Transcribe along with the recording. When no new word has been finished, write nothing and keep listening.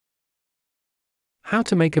How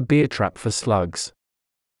to make a beer trap for slugs.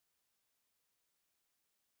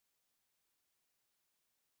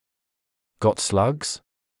 Got slugs?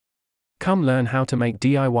 Come learn how to make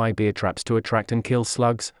DIY beer traps to attract and kill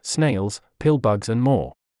slugs, snails, pill bugs and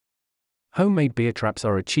more. Homemade beer traps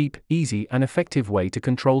are a cheap, easy and effective way to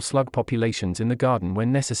control slug populations in the garden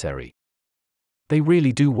when necessary. They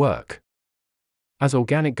really do work. As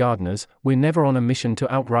organic gardeners, we're never on a mission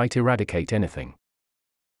to outright eradicate anything.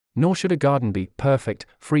 Nor should a garden be perfect,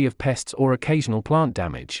 free of pests or occasional plant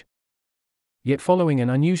damage. Yet following an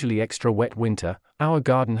unusually extra wet winter, our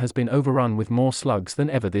garden has been overrun with more slugs than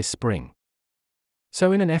ever this spring.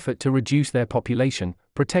 So in an effort to reduce their population,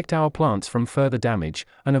 protect our plants from further damage,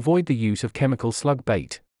 and avoid the use of chemical slug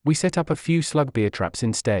bait, we set up a few slug beer traps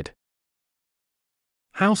instead.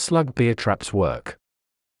 How slug beer traps work.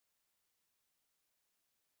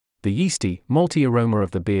 The yeasty, malty aroma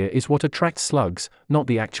of the beer is what attracts slugs, not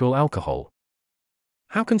the actual alcohol.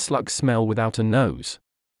 How can slugs smell without a nose?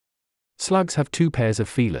 Slugs have two pairs of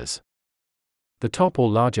feelers. The top or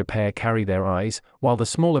larger pair carry their eyes, while the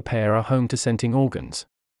smaller pair are home to scenting organs.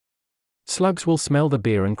 Slugs will smell the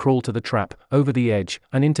beer and crawl to the trap, over the edge,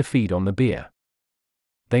 and in to feed on the beer.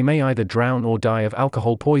 They may either drown or die of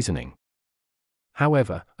alcohol poisoning.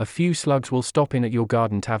 However, a few slugs will stop in at your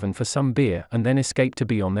garden tavern for some beer and then escape to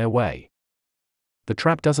be on their way. The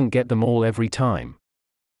trap doesn't get them all every time.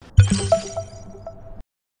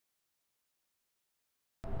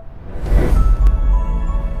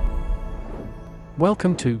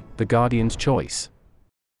 Welcome to The Guardian's Choice.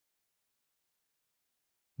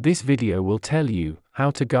 This video will tell you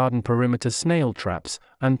how to garden perimeter snail traps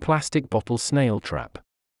and plastic bottle snail trap.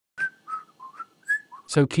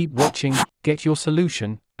 So keep watching, get your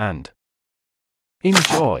solution, and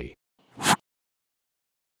enjoy!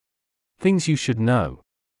 Things you should know.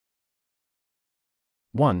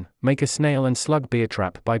 1. Make a snail and slug beer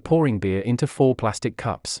trap by pouring beer into 4 plastic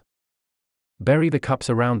cups. Bury the cups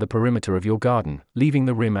around the perimeter of your garden, leaving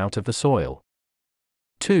the rim out of the soil.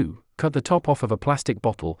 2. Cut the top off of a plastic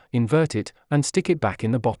bottle, invert it, and stick it back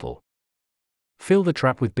in the bottle. Fill the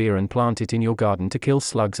trap with beer and plant it in your garden to kill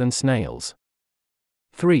slugs and snails.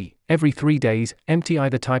 3. Every 3 days, empty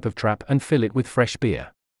either type of trap and fill it with fresh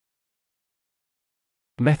beer.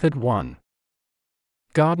 Method 1.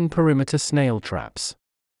 Garden perimeter snail traps.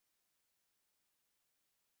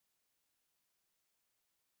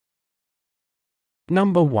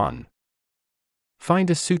 Number 1. Find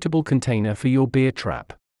a suitable container for your beer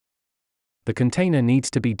trap. The container needs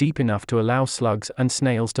to be deep enough to allow slugs and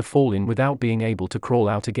snails to fall in without being able to crawl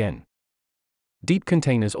out again. Deep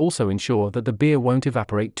containers also ensure that the beer won't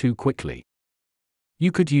evaporate too quickly.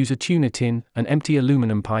 You could use a tuna tin, an empty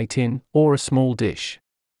aluminum pie tin, or a small dish.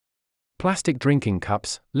 Plastic drinking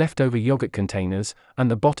cups, leftover yogurt containers, and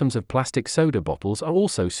the bottoms of plastic soda bottles are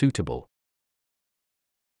also suitable.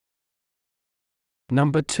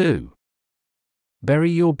 Number 2. Bury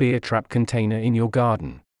your beer trap container in your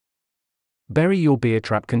garden. Bury your beer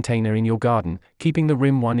trap container in your garden, keeping the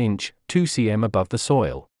rim 1 inch, 2 cm above the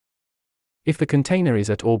soil. If the container is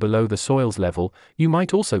at or below the soil's level, you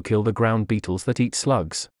might also kill the ground beetles that eat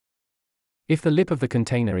slugs. If the lip of the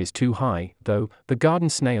container is too high, though, the garden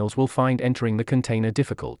snails will find entering the container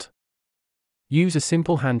difficult. Use a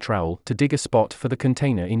simple hand trowel to dig a spot for the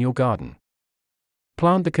container in your garden.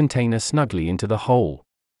 Plant the container snugly into the hole.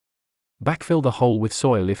 Backfill the hole with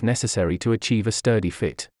soil if necessary to achieve a sturdy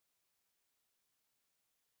fit.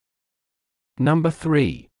 Number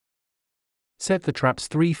 3. Set the traps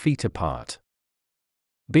 3 feet apart.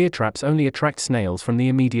 Beer traps only attract snails from the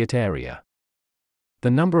immediate area.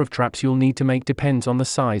 The number of traps you'll need to make depends on the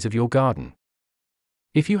size of your garden.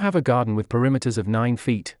 If you have a garden with perimeters of 9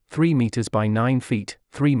 feet, 3 meters by 9 feet,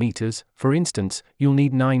 3 meters, for instance, you'll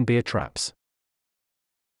need 9 beer traps.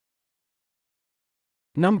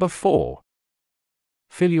 Number 4.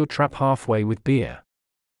 Fill your trap halfway with beer.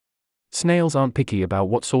 Snails aren't picky about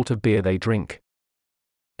what sort of beer they drink.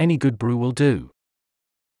 Any good brew will do.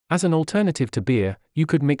 As an alternative to beer, you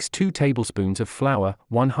could mix 2 tablespoons of flour,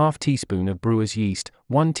 1/2 teaspoon of brewer's yeast,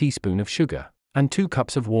 1 teaspoon of sugar, and 2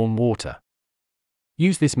 cups of warm water.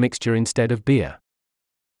 Use this mixture instead of beer.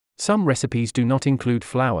 Some recipes do not include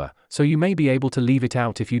flour, so you may be able to leave it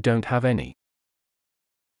out if you don't have any.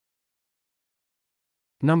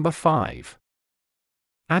 Number 5.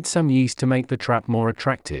 Add some yeast to make the trap more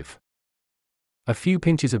attractive. A few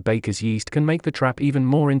pinches of baker's yeast can make the trap even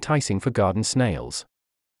more enticing for garden snails.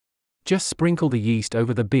 Just sprinkle the yeast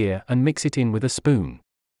over the beer and mix it in with a spoon.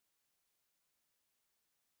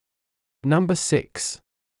 Number 6.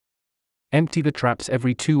 Empty the traps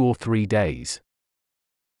every 2 or 3 days.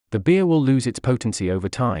 The beer will lose its potency over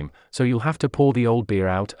time, so you'll have to pour the old beer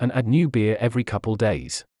out and add new beer every couple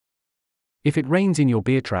days. If it rains in your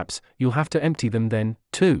beer traps, you'll have to empty them then,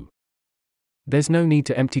 too. There's no need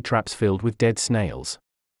to empty traps filled with dead snails.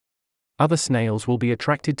 Other snails will be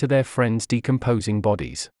attracted to their friends' decomposing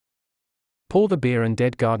bodies. Pour the beer and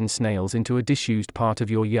dead garden snails into a disused part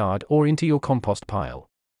of your yard or into your compost pile.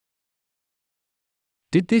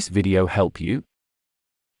 Did this video help you?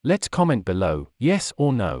 Let's comment below, yes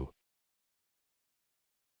or no.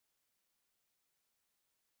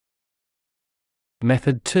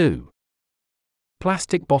 Method 2.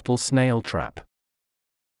 Plastic bottle snail trap.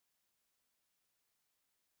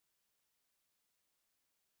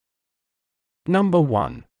 Number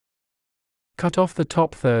 1. Cut off the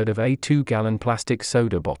top third of a 2-gallon plastic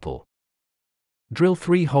soda bottle. Drill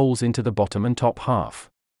 3 holes into the bottom and top half.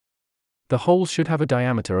 The holes should have a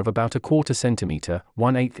diameter of about 1/4 centimeter,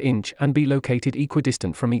 1/8 inch, and be located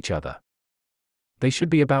equidistant from each other. They should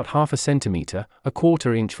be about 1/2 centimeter,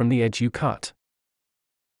 1/4 inch from the edge you cut.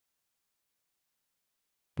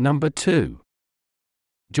 Number 2.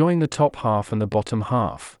 Join the top half and the bottom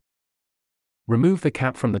half. Remove the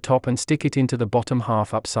cap from the top and stick it into the bottom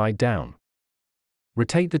half upside down.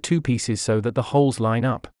 Rotate the 2 pieces so that the holes line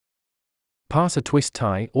up. Pass a twist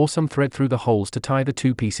tie or some thread through the holes to tie the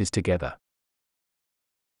 2 pieces together.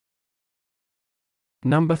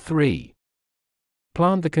 Number 3.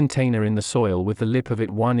 Plant the container in the soil with the lip of it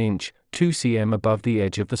 1 inch, 2 cm above the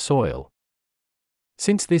edge of the soil.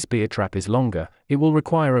 Since this beer trap is longer, it will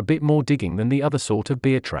require a bit more digging than the other sort of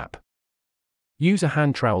beer trap. Use a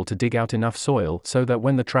hand trowel to dig out enough soil so that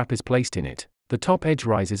when the trap is placed in it, the top edge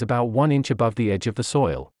rises about 1 inch above the edge of the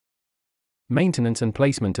soil. Maintenance and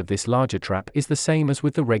placement of this larger trap is the same as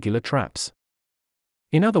with the regular traps.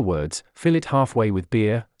 In other words, fill it halfway with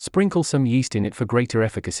beer, sprinkle some yeast in it for greater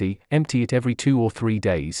efficacy, empty it every 2 or 3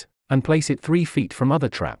 days, and place it 3 feet from other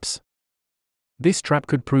traps. This trap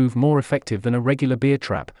could prove more effective than a regular beer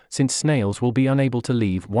trap, since snails will be unable to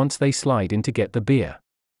leave once they slide in to get the beer.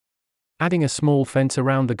 Adding a small fence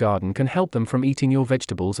around the garden can help them from eating your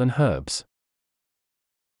vegetables and herbs.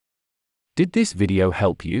 Did this video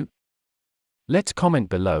help you? Let's comment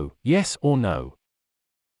below, yes or no.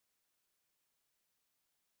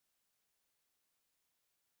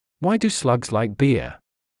 Why do slugs like beer?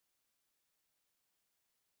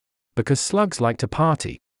 Because slugs like to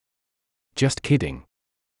party. Just kidding.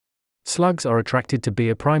 Slugs are attracted to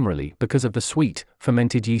beer primarily because of the sweet,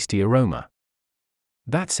 fermented yeasty aroma.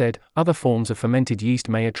 That said, other forms of fermented yeast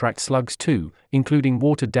may attract slugs too, including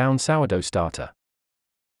watered-down sourdough starter.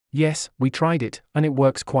 Yes, we tried it, and it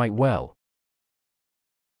works quite well.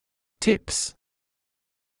 Tips.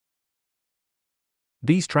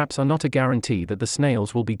 These traps are not a guarantee that the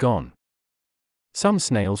snails will be gone. Some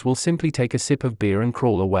snails will simply take a sip of beer and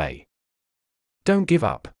crawl away. Don't give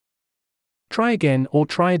up. Try again or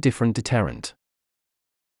try a different deterrent.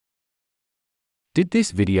 Did this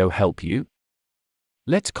video help you?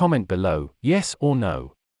 Let's comment below, yes or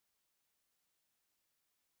no.